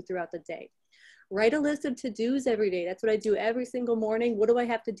gonna do throughout the day. Write a list of to-dos every day. That's what I do every single morning. What do I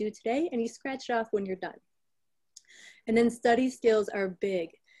have to do today? And you scratch it off when you're done. And then study skills are big.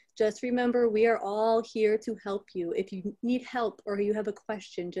 Just remember, we are all here to help you. If you need help or you have a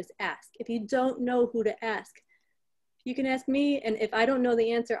question, just ask. If you don't know who to ask, you can ask me. And if I don't know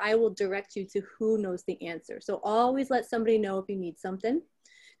the answer, I will direct you to who knows the answer. So always let somebody know if you need something,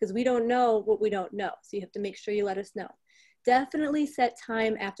 because we don't know what we don't know. So you have to make sure you let us know. Definitely set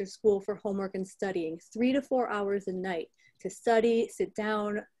time after school for homework and studying, 3 to 4 hours a night to study, sit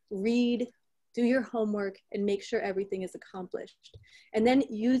down, read, do your homework, and make sure everything is accomplished. And then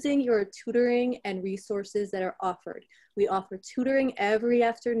using your tutoring and resources that are offered. We offer tutoring every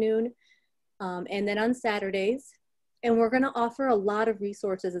afternoon and then on Saturdays. And we're gonna offer a lot of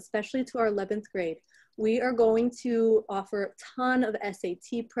resources, especially to our 11th grade. We are going to offer a ton of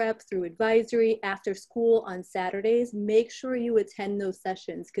SAT prep through advisory after school on Saturdays. Make sure you attend those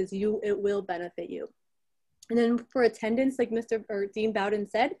sessions because it will benefit you. And then for attendance, like Dean Bowden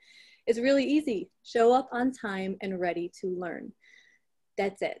said, it's really easy. Show up on time and ready to learn.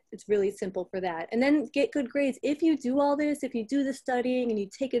 That's it. It's really simple for that. And then get good grades. If you do all this, if you do the studying and you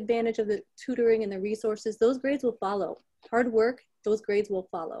take advantage of the tutoring and the resources, those grades will follow. Hard work, those grades will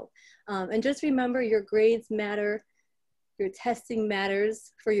follow. And just remember, your grades matter. Your testing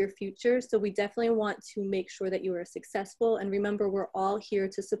matters for your future. So we definitely want to make sure that you are successful. And remember, we're all here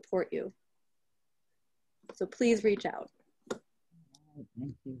to support you. So please reach out.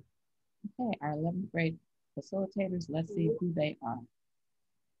 Thank you. Okay, our 11th grade facilitators, let's see who they are.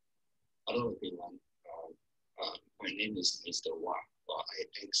 Hello, everyone. My name is Mr. Y. I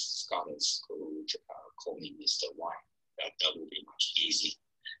think scholars could call me Mr. Y. That would be much easier.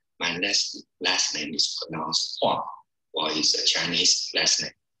 My last name is pronounced Huang, or it's a Chinese last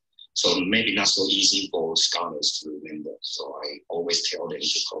name. So maybe not so easy for scholars to remember. So I always tell them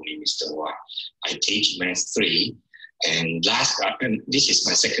to call me Mr. Y. I teach Math 3, and this is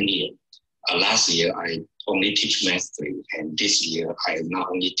my second year. Last year, I only teach Math 3, and this year, I not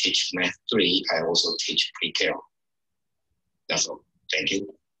only teach Math 3, I also teach pre-Cal. That's all. Thank you.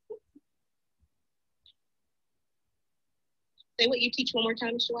 Say what you teach one more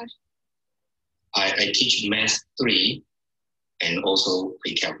time, Mr. Wash. I teach Math 3 and also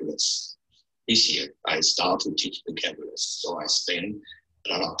pre-calculus. This year, I start to teach pre-calculus, so I spend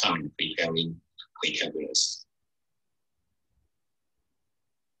a lot of time preparing pre-calculus.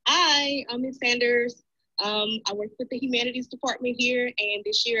 Hi, I'm Ms. Sanders. I work with the humanities department here, and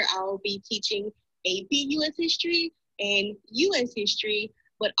this year I'll be teaching AP US history and US history,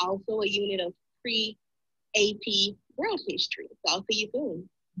 but also a unit of pre-AP world history. So I'll see you soon.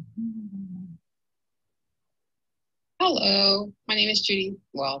 Hello, my name is Judy.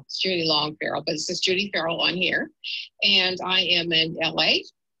 Well, it's Judy Long Farrell, but it says Judy Farrell on here. And I am in LA.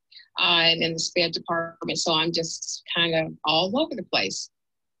 I'm in the SPED department, so I'm just kind of all over the place.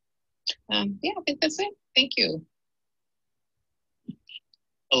 Yeah, I think that's it. Thank you.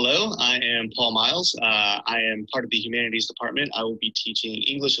 Hello, I am Paul Miles. I am part of the humanities department. I will be teaching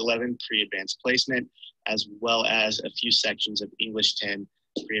English 11 pre-advanced placement, as well as a few sections of English 10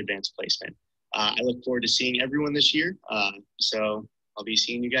 pre-advanced placement. I look forward to seeing everyone this year. So I'll be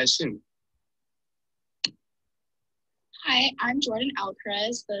seeing you guys soon. Hi, I'm Jordan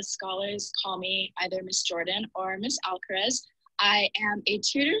Alcaraz. The scholars call me either Miss Jordan or Miss Alcaraz. I am a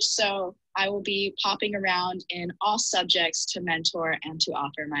tutor, so I will be popping around in all subjects to mentor and to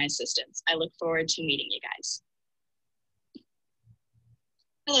offer my assistance. I look forward to meeting you guys.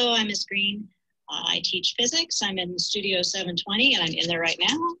 Hello, I'm Ms. Green. I teach physics. I'm in Studio 720 and I'm in there right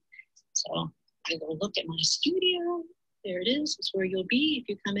now. So I will look at my studio. There it is. It's where you'll be if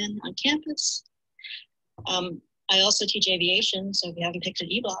you come in on campus. I also teach aviation. So if you haven't picked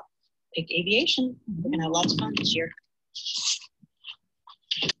an E-block, pick aviation. We're gonna have lots of fun this year.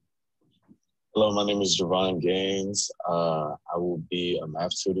 Hello, my name is Javon Gaines. I will be a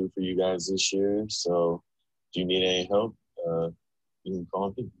math tutor for you guys this year. So if you need any help, you can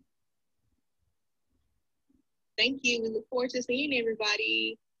call me. Thank you. We look forward to seeing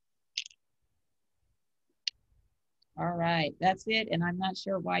everybody. All right, that's it. And I'm not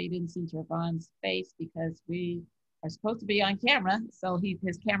sure why you didn't see Javon's face because we are supposed to be on camera. So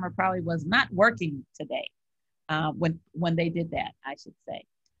his camera probably was not working today when they did that, I should say.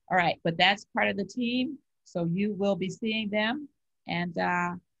 All right, but that's part of the team. So you will be seeing them. And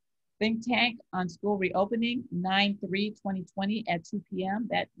Think Tank on school reopening, 9/3/2020 at 2 p.m.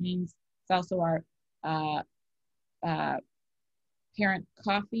 That means it's also our parent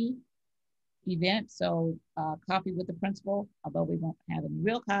coffee event. So coffee with the principal, although we won't have any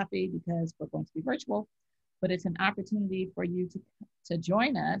real coffee because we're going to be virtual, but it's an opportunity for you to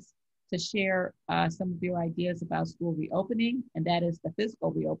join us to share some of your ideas about school reopening, and that is the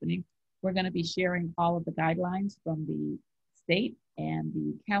physical reopening. We're going to be sharing all of the guidelines from the state and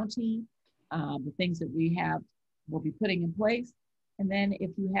the county, the things that we'll be putting in place. And then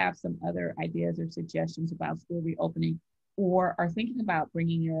if you have some other ideas or suggestions about school reopening or are thinking about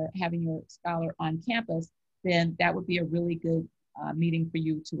having your scholar on campus, then that would be a really good meeting for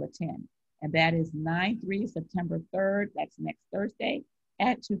you to attend. And that is 9/3, September 3rd. That's next Thursday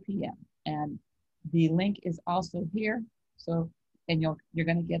at 2 p.m. And the link is also here. So, and you're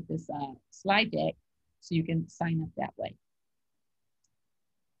going to get this slide deck so you can sign up that way.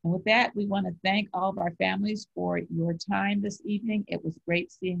 And with that, we want to thank all of our families for your time this evening. It was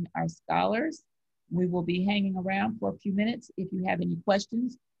great seeing our scholars. We will be hanging around for a few minutes if you have any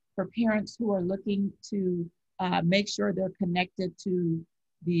questions. For parents who are looking to make sure they're connected to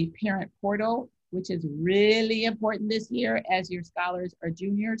the parent portal, which is really important this year as your scholars are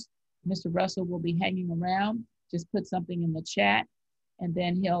juniors. Mr. Russell will be hanging around. Just put something in the chat and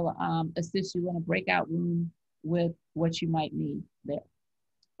then he'll assist you in a breakout room with what you might need there.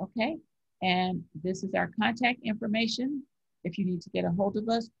 Okay, and this is our contact information. If you need to get a hold of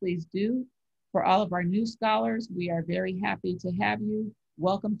us, please do. For all of our new scholars, we are very happy to have you.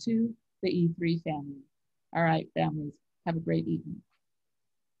 Welcome to the E3 family. All right, families, have a great evening.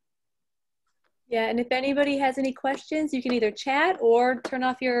 Yeah, and if anybody has any questions, you can either chat or turn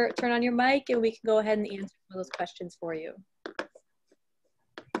on your mic and we can go ahead and answer some of those questions for you.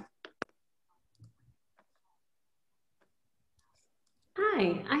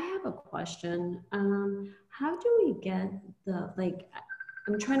 Hi, I have a question. How do we get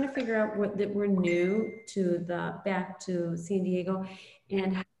I'm trying to figure out that we're new to back to San Diego,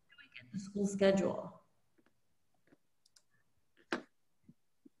 and how do we get the school schedule?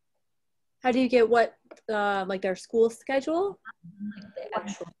 How do you get what, like their school schedule? Like the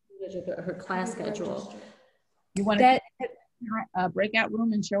actual, her class schedule. You want to a breakout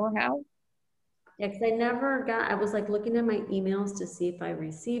room and show her how? Yeah, because I was like looking at my emails to see if I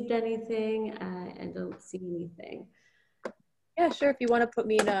received anything. I don't see anything. Yeah, sure. If you want to put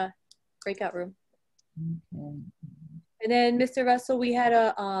me in a breakout room. Okay. And then Mr. Russell, we had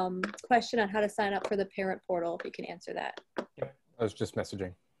a question on how to sign up for the parent portal. If you can answer that. Yep, I was just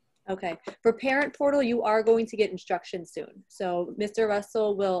messaging. Okay. For parent portal, you are going to get instructions soon. So Mr.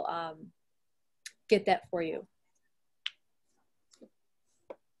 Russell will get that for you.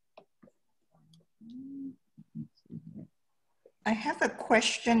 I have a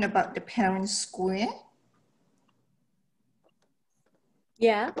question about the parent square.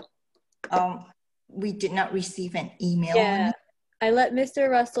 Yeah. We did not receive an email. Yeah. I let Mr.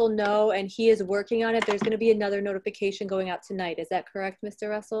 Russell know and he is working on it. There's going to be another notification going out tonight. Is that correct, Mr.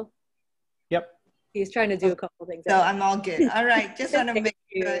 Russell? Yep. He's trying to do a couple things. So I'm all good. All right. Just want to make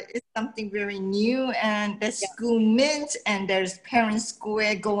sure it's something very new, and there's School Mint and there's Parent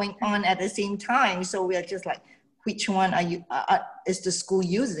Square going on at the same time. So we're just like, which one is the school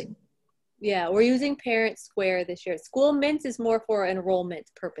using? Yeah, we're using Parent Square this year. School Mint is more for enrollment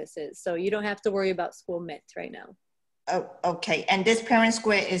purposes. So you don't have to worry about School Mint right now. Oh, okay. And this Parent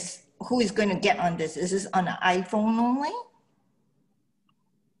Square who is going to get on this? Is this on an iPhone only?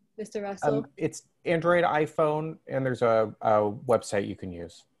 Mr. Russell? It's Android, iPhone, and there's a website you can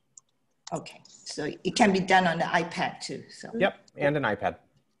use. Okay, so it can be done on the iPad too. So. Yep, and an iPad.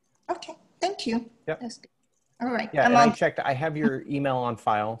 Okay, thank you. Yep. That's good. All right. Yeah, and I checked. I have your email on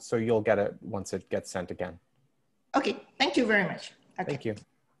file, so you'll get it once it gets sent again. Okay, thank you very much. Okay. Thank you.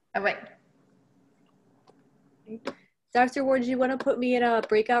 All right. Dr. Ward, do you want to put me in a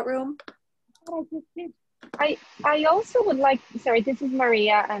breakout room? I also would like, sorry, this is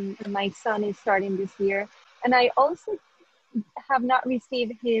Maria, and my son is starting this year. And I also have not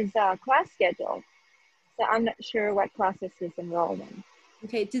received his class schedule. So I'm not sure what classes he's enrolled in.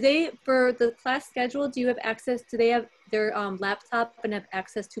 Okay, do they, for the class schedule, do you have access, do they have their laptop and have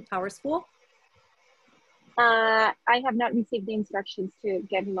access to PowerSchool? I have not received the instructions to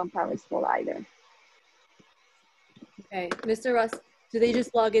get him on PowerSchool either. Okay, Mr. Russ, do they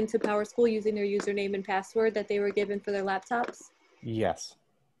just log into PowerSchool using their username and password that they were given for their laptops? Yes.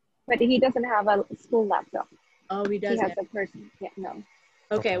 But he doesn't have a school laptop. Oh, he doesn't? He has a person, yeah, no.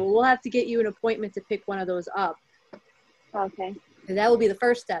 Okay, well, we'll have to get you an appointment to pick one of those up. Okay. And that will be the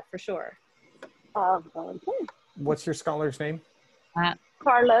first step for sure. Okay. What's your scholar's name?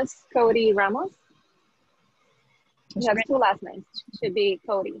 Carlos Cody Ramos. He has two last names. Should be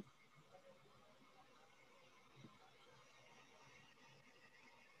Cody.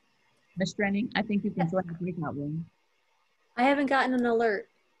 Ms. Strenning, I think you can join the breakout room. I haven't gotten an alert.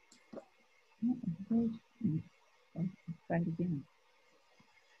 Try it again.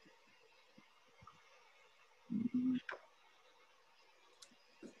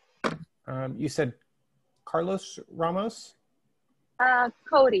 You said Carlos Ramos?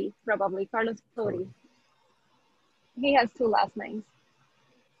 Cody, probably. Carlos Cody. He has two last names.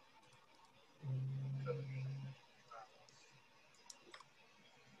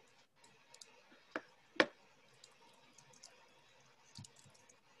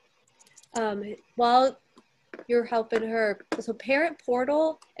 While you're helping her, so Parent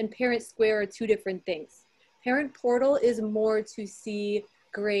Portal and Parent Square are two different things. Parent Portal is more to see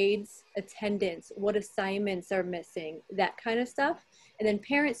grades, attendance, what assignments are missing, that kind of stuff. And then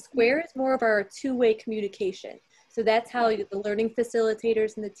Parent Square is more of our two-way communication. So that's how the learning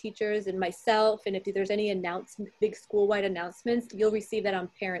facilitators and the teachers and myself, and if there's any big school-wide announcements, you'll receive that on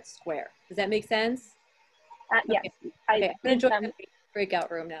Parent Square. Does that make sense? Yes. Okay. I'm going to join the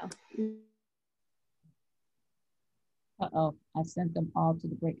breakout room now. Uh-oh, I sent them all to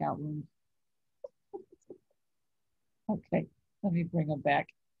the breakout room. Okay, let me bring them back.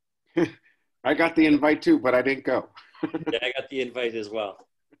 I got the invite too, but I didn't go. Yeah, I got the invite as well.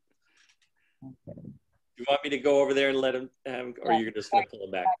 Okay. You want me to go over there and let him, or you're just going to pull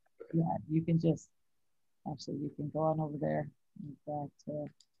him back? Yeah, you can just, actually, you can go on over there. In fact,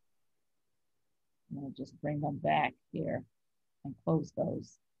 I'm going to just bring them back here and close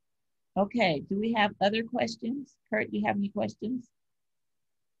those. Okay, do we have other questions? Kurt, do you have any questions?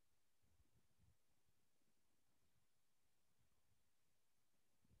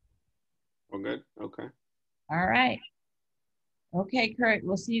 Well, good. Okay. All right. Okay, Kurt,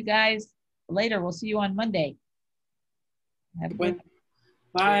 we'll see you guys later. We'll see you on Monday. Have a good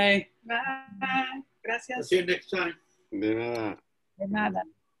Bye. Bye. Gracias. See you next time. De nada.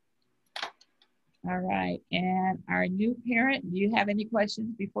 All right, and our new parent, do you have any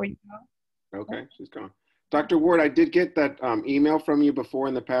questions before you go? Okay, she's gone. Dr. Ward, I did get that email from you before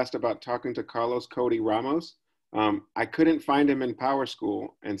in the past about talking to Carlos Cody Ramos. I couldn't find him in PowerSchool,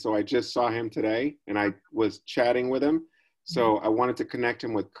 and so I just saw him today, and I was chatting with him. So I wanted to connect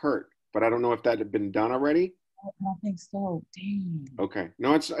him with Kurt, but I don't know if that had been done already. I don't think so. Dang. Okay,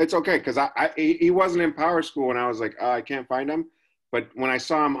 no, it's okay because he wasn't in PowerSchool, and I was like, oh, I can't find him. But when I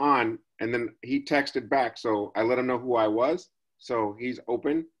saw him on, and then he texted back, so I let him know who I was. So he's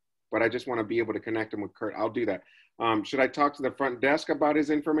open, but I just want to be able to connect him with Kurt. I'll do that. Should I talk to the front desk about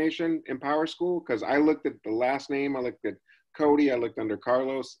his information in PowerSchool? Because I looked at the last name, I looked at Cody, I looked under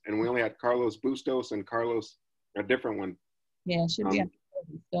Carlos, and we only had Carlos Bustos and Carlos, a different one. Yeah, it should be.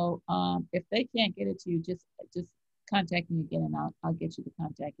 So if they can't get it to you, just contact me again, and I'll get you the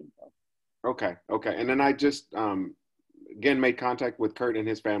contact info. Okay, okay. And then I just again made contact with Kurt and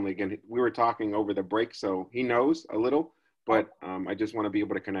his family. Again, we were talking over the break, so he knows a little, but I just want to be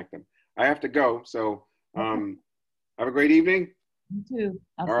able to connect them. I have to go, so have a great evening. You too.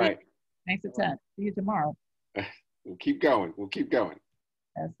 All right. Thanks a ton. See you tomorrow. We'll keep going. We'll keep going.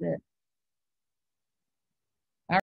 That's it.